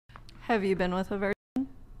Have you been with a virgin?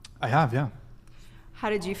 I have, yeah. How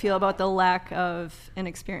did you feel about the lack of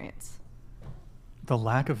inexperience? The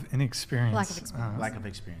lack of inexperience. Lack of experience. Lack of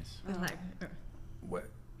experience. What?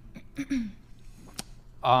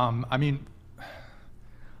 I mean,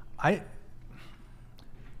 I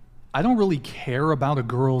don't really care about a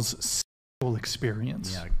girl's sexual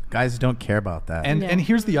experience. Yeah, guys don't care about that. And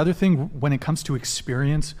here's the other thing when it comes to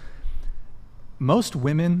experience. Most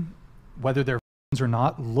women, whether they're friends or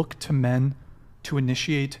not, look to men to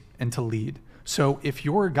initiate and to lead. So if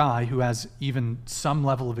you're a guy who has even some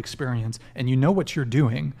level of experience and you know what you're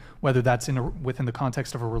doing, whether that's within the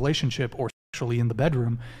context of a relationship or sexually in the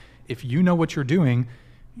bedroom, if you know what you're doing,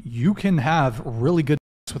 you can have really good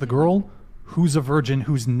sex with a girl who's a virgin,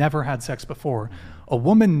 who's never had sex before. A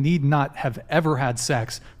woman need not have ever had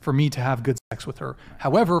sex for me to have good sex with her.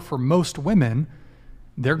 However, for most women,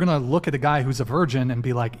 they're going to look at a guy who's a virgin and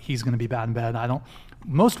be like, he's going to be bad in bed.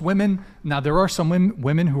 Most women, now there are some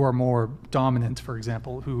women who are more dominant, for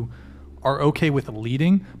example, who are okay with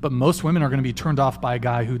leading, but most women are going to be turned off by a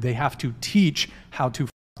guy who they have to teach how to f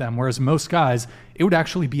them. Whereas most guys, it would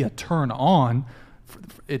actually be a turn on.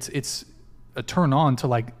 It's a turn on to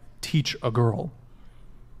like teach a girl.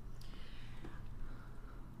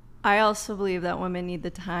 I also believe that women need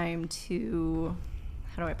the time to,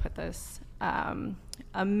 how do I put this?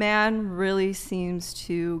 A man really seems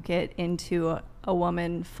to get into a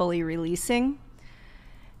woman fully releasing,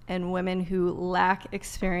 and women who lack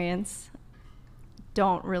experience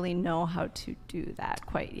don't really know how to do that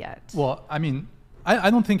quite yet. Well, I mean, I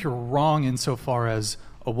don't think you're wrong insofar as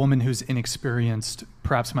a woman who's inexperienced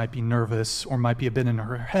perhaps might be nervous or might be a bit in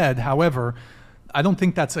her head. However, I don't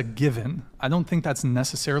think that's a given. I don't think that's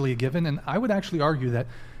necessarily a given. And I would actually argue that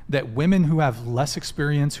women who have less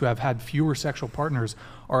experience, who have had fewer sexual partners,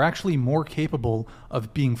 are actually more capable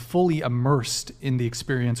of being fully immersed in the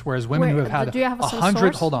experience, whereas women who have had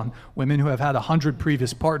 100, hold on, women who have had 100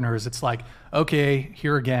 previous partners, it's like, okay,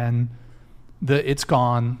 here again, it's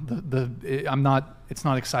gone, it's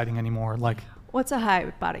not exciting anymore. Like, what's a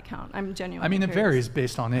high body count? I'm genuinely I mean, it curious. varies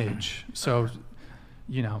based on age. So,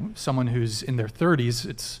 you know, someone who's in their 30s,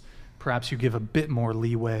 it's perhaps you give a bit more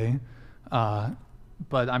leeway.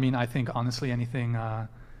 But I mean, I think honestly anything,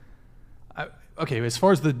 okay, as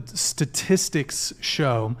far as the statistics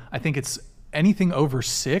show, I think it's anything over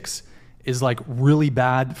 6 is like really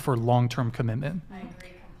bad for long-term commitment. I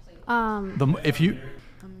agree completely.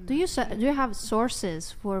 Do you have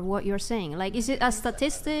sources for what you're saying? Like, is it a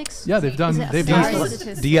statistics? Yeah, they've done.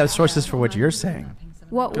 Do you have sources for what you're saying?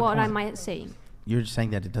 What am I saying? You're saying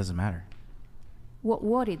that it doesn't matter.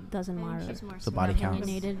 What it doesn't matter. The body count.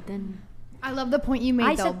 I love the point you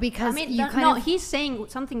made, though, because he's saying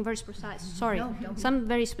something very precise. Sorry, something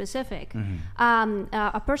very specific. Mm-hmm.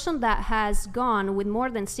 A person that has gone with more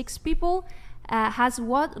than 6 people has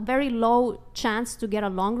very low chance to get a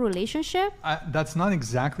long relationship. That's not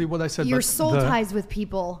exactly what I said. Your soul ties with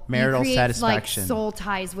people. Marital satisfaction. Like soul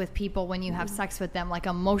ties with people when you have sex with them, like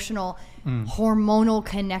emotional, hormonal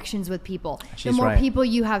connections with people. She's the more right. people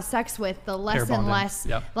you have sex with, the less and less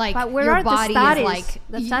like but where your are body the studies is like.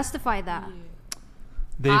 that testify that?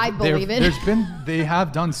 I believe it. They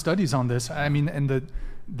have done studies on this. I mean, and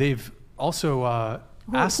they've also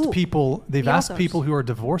asked people. They've asked people who are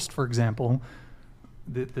divorced, for example.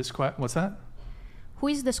 What's that? Who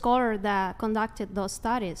is the scholar that conducted those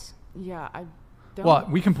studies? Yeah, I don't. Well,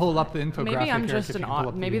 we can pull up the infographic. Maybe I'm just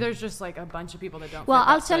maybe the, there's just like a bunch of people that don't. Well,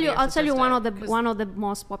 I'll tell you one of the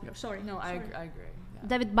most popular. Sorry. No, I agree. Yeah.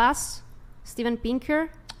 David Bass, Steven Pinker.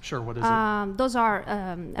 Sure. What is it? Those are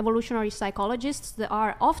evolutionary psychologists that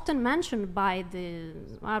are often mentioned by the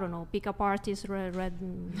pickup artists,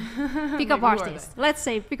 pickup artists. Let's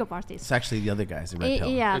say pickup artists. It's actually the other guys, the red pill.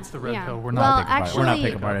 Yeah, it's the red pill. We're not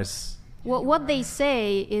pickup artists. What they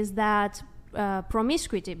say is that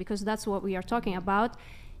promiscuity, because that's what we are talking about,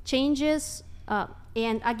 changes.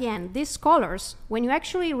 And again, these scholars, when you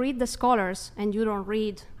actually read the scholars and you don't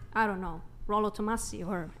read, Rollo Tomassi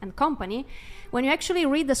and company, when you actually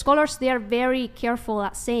read the scholars, they are very careful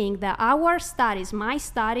at saying that my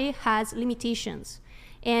study has limitations.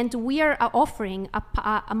 And we are offering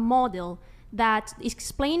a model that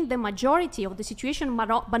explains the majority of the situation,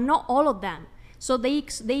 but not all of them. So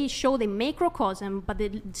they show the macrocosm, but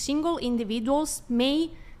the single individuals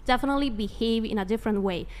may definitely behave in a different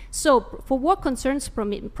way. So for what concerns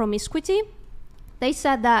promiscuity, they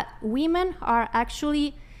said that women are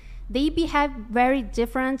actually, they behave very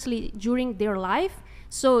differently during their life.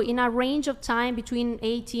 So in a range of time between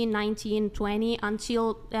 18, 19, 20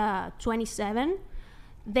 until 27,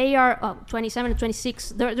 they are 27 to 26.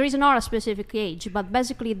 There is not a specific age, but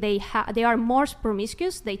basically they are more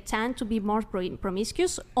promiscuous. They tend to be more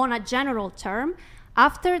promiscuous on a general term.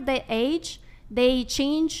 After the age, they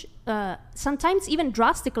change, sometimes even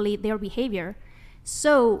drastically, their behavior.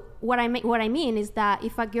 So what I mean is that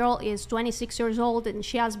if a girl is 26 years old and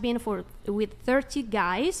she has been with 30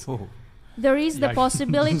 guys, there is the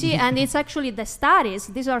possibility, and it's actually the studies.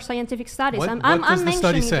 These are scientific studies. What does the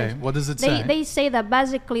study say? What does it say? They say that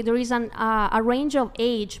basically there is a range of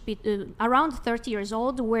age around 30 years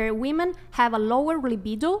old where women have a lower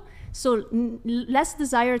libido, so less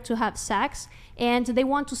desire to have sex, and they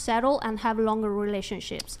want to settle and have longer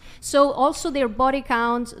relationships. So also their body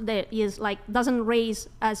count doesn't raise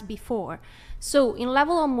as before. So in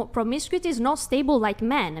level of promiscuity is not stable like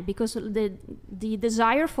men, because the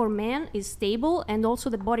desire for men is stable, and also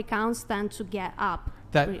the body counts tend to get up.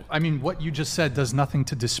 What you just said does nothing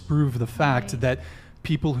to disprove the fact that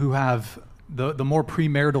people who have the more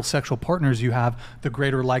premarital sexual partners you have, the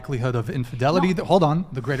greater likelihood of infidelity. The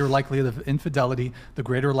greater likelihood of infidelity, the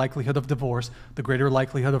greater likelihood of divorce, the greater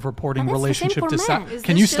likelihood of reporting relationship dissatisfaction.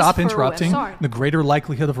 Can you stop interrupting? The greater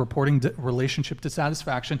likelihood of reporting relationship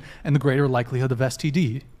dissatisfaction, and the greater likelihood of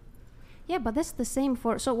STD. Yeah, but that's the same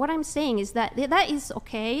for. So what I'm saying is that is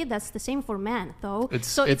okay. That's the same for men, though.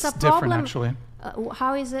 It's a different, problem. Actually.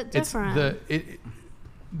 How is it different?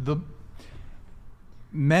 The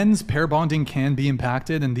men's pair bonding can be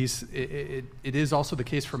impacted, and it is also the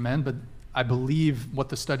case for men, but I believe what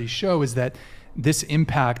the studies show is that this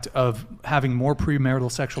impact of having more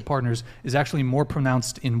premarital sexual partners is actually more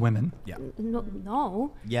pronounced in women. Yeah.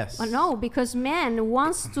 No. Yes. No, because men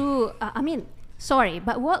wants to. Sorry,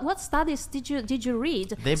 but what studies did you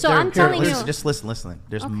read? I'm telling you. Just listen.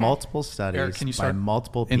 There's multiple studies Eric, by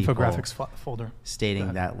multiple people infographics folder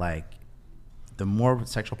stating that the more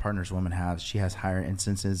sexual partners a woman has, she has higher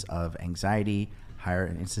instances of anxiety, higher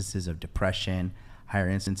instances of depression, higher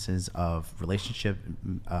instances of relationship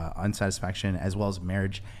unsatisfaction, as well as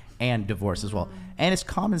marriage and divorce as well. And it's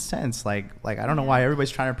common sense. Like I don't know why everybody's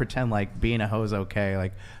trying to pretend like being a hoe is okay.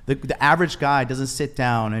 Like the average guy doesn't sit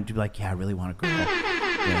down and be like, yeah, I really want a girl,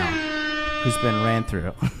 who's been ran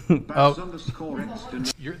through.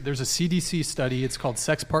 There's a CDC study. It's called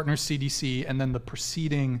Sex Partners CDC, and then the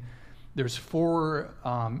preceding. There's 4,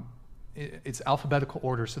 it's alphabetical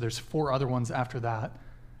order, so there's 4 other ones after that.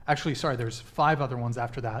 Actually, sorry, there's 5 other ones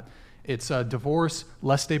after that. It's divorce,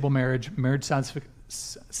 less stable marriage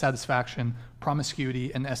satisfaction,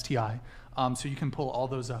 promiscuity, and STI. So you can pull all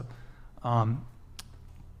those up.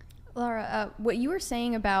 Laura, what you were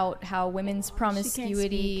saying about how women's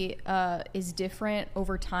promiscuity is different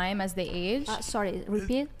over time as they age. Sorry,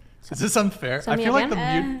 repeat. Is this unfair? I feel like the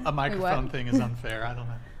mute a microphone thing is unfair. I don't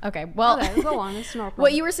know. Okay, well, go on. It's no problem.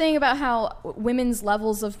 What you were saying about how women's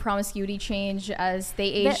levels of promiscuity change as they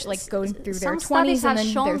age, going through their 20s and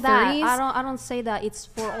then their 30s. I don't say that it's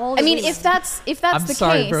for all. I mean, if that's the case. I'm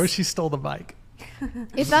sorry, bro. She stole the mic.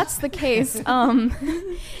 If that's the case,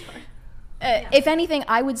 if anything,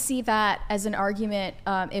 I would see that as an argument,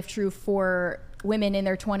 if true, for women in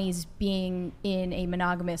their 20s being in a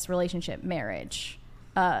monogamous relationship marriage,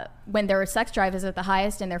 when their sex drive is at the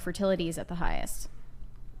highest and their fertility is at the highest.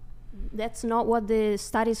 That's not what the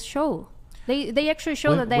studies show. They actually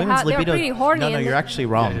show that they're pretty horny. No, you're actually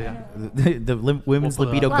wrong. Yeah. The women's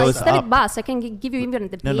libido goes up. Bus. I can give you even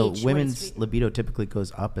the page. No, women's libido typically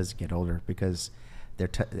goes up as they get older because their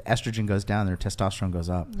estrogen goes down, their testosterone goes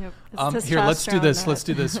up. Yep. Here, let's do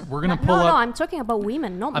this. We're gonna pull up. No, I'm talking about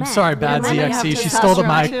women, not men. I'm sorry, bad ZXC. She stole the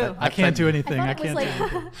mic. I can't do anything. I thought it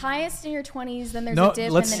was highest in your 20s, then there's a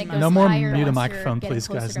dip, and then it goes no more higher mute a once microphone, you're please,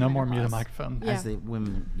 getting guys. closer No to more mute a menopause. microphone. Yeah. As they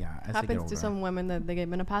women, as they get Happens older. to some women that they get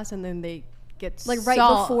menopause and then they get Like right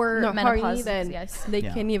before menopause, horny, then yes. they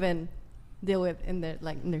Yeah. can't even deal with in their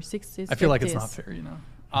 60s. I feel like it's 50s. not fair, you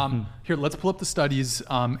know. Here, let's pull up the studies.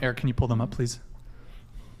 Eric, can you pull them up, please?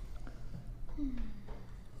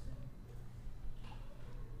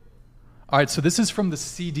 All right, so this is from the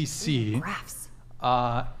CDC. Graphs.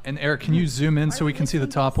 And Eric, can you zoom in so we can see the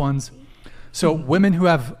top ones? So women who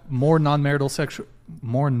have more non-marital sexual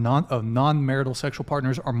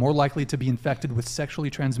partners are more likely to be infected with sexually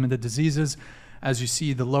transmitted diseases. As you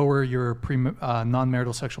see, the lower your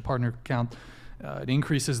non-marital sexual partner count, it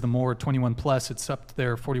increases. The more 21 plus, it's up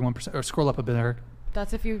there 41%. Or scroll up a bit, Eric.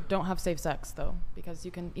 That's if you don't have safe sex, though, because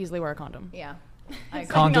you can easily wear a condom. Yeah.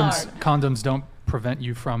 Condoms don't prevent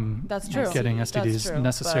you from getting STDs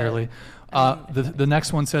necessarily. The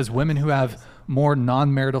next one says women who have more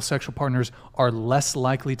non-marital sexual partners are less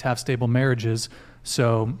likely to have stable marriages.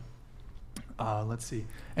 So let's see.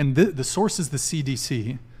 And the source is the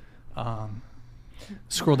CDC.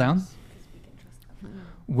 Scroll down.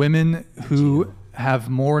 Women who have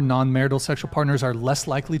more non-marital sexual partners are less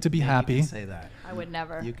likely to be You happy. can say that. I would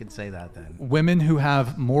never. You can say that then. Women who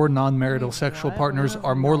have more non-marital sexual partners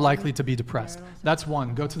are more likely to be depressed. That's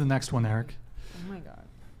one. Go to the next one, Eric. Oh my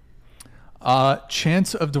God.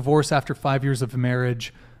 Chance of divorce after 5 years of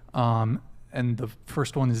marriage, and the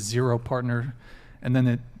first one is 0 partner, and then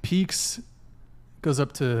it peaks, goes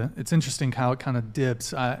up to, it's interesting how it kind of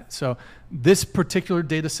dips. So this particular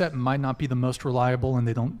data set might not be the most reliable, and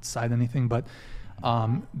they don't cite anything, but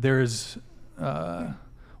there's,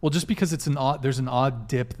 well, just because it's there's an odd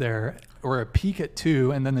dip there, or a peak at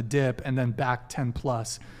 2, and then a dip, and then back 10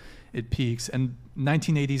 plus, it peaks. And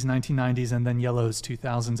 1980s, 1990s, and then yellows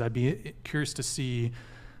 2000s. I'd be curious to see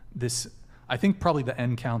this. I think probably the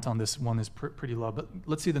end count on this one is pretty low, but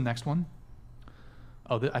let's see the next one.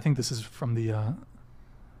 Oh, I think this is from the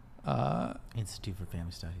Institute for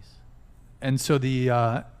Family Studies. and so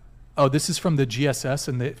this is from the GSS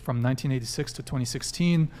and from 1986 to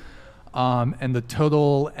 2016. And the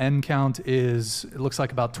total end count is, it looks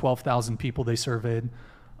like about 12,000 people they surveyed,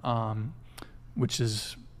 which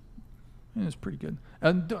is pretty good.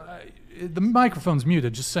 And the microphone's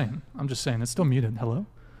muted, just saying. I'm just saying, it's still muted. Hello?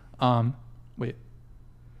 Wait.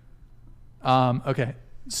 Okay,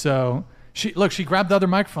 so she grabbed the other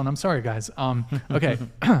microphone. I'm sorry, guys. Okay.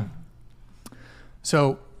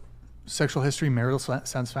 So sexual history, marital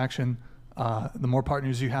satisfaction, the more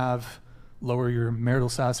partners you have, lower your marital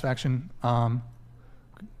satisfaction.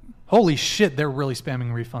 Holy shit, they're really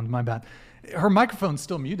spamming refund. My bad. Her microphone's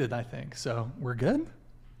still muted, I think. So we're good?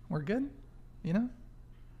 We're good? You know?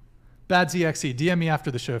 Bad ZXE. DM me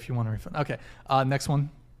after the show if you want a refund. Okay, next one.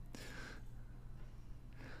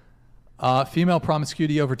 Female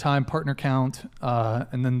promiscuity over time, partner count,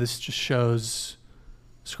 and then this just shows,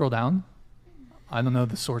 scroll down. I don't know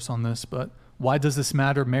the source on this, but why does this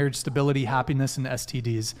matter? Marriage stability, happiness, and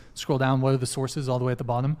STDs. Scroll down, what are the sources all the way at the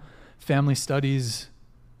bottom?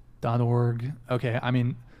 Familystudies.org. Okay, I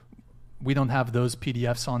mean, we don't have those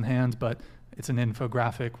PDFs on hand, but it's an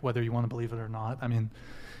infographic, whether you want to believe it or not. I mean,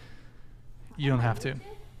 you don't have to.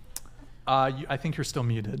 I think you're still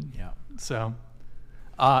muted. Yeah. So,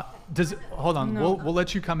 hold on. No. We'll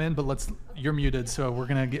let you come in, but you're muted. So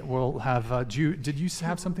we'll have. Did you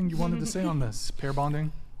have something you wanted to say on this pair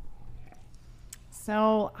bonding?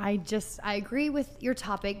 So I agree with your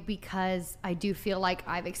topic because I do feel like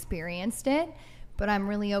I've experienced it, but I'm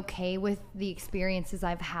really okay with the experiences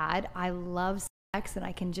I've had. I love sex and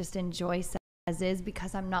I can just enjoy sex as is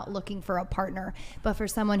because I'm not looking for a partner. But for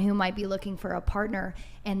someone who might be looking for a partner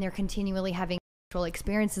and they're continually having sexual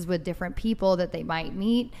experiences with different people that they might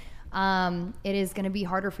meet, it is going to be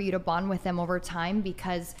harder for you to bond with them over time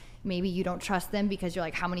because maybe you don't trust them because you're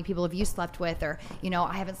like, how many people have you slept with? Or,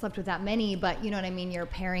 I haven't slept with that many, but you know what I mean? Your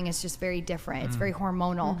pairing is just very different. It's very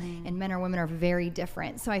hormonal and men or women are very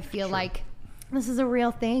different. So I feel like this is a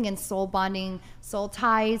real thing, and soul bonding, soul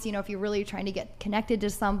ties, if you're really trying to get connected to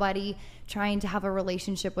somebody, trying to have a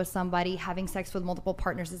relationship with somebody, having sex with multiple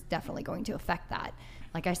partners is definitely going to affect that.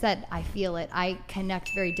 Like I said, I feel it. I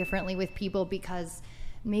connect very differently with people because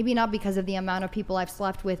maybe not because of the amount of people I've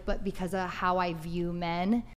slept with, but because of how I view men.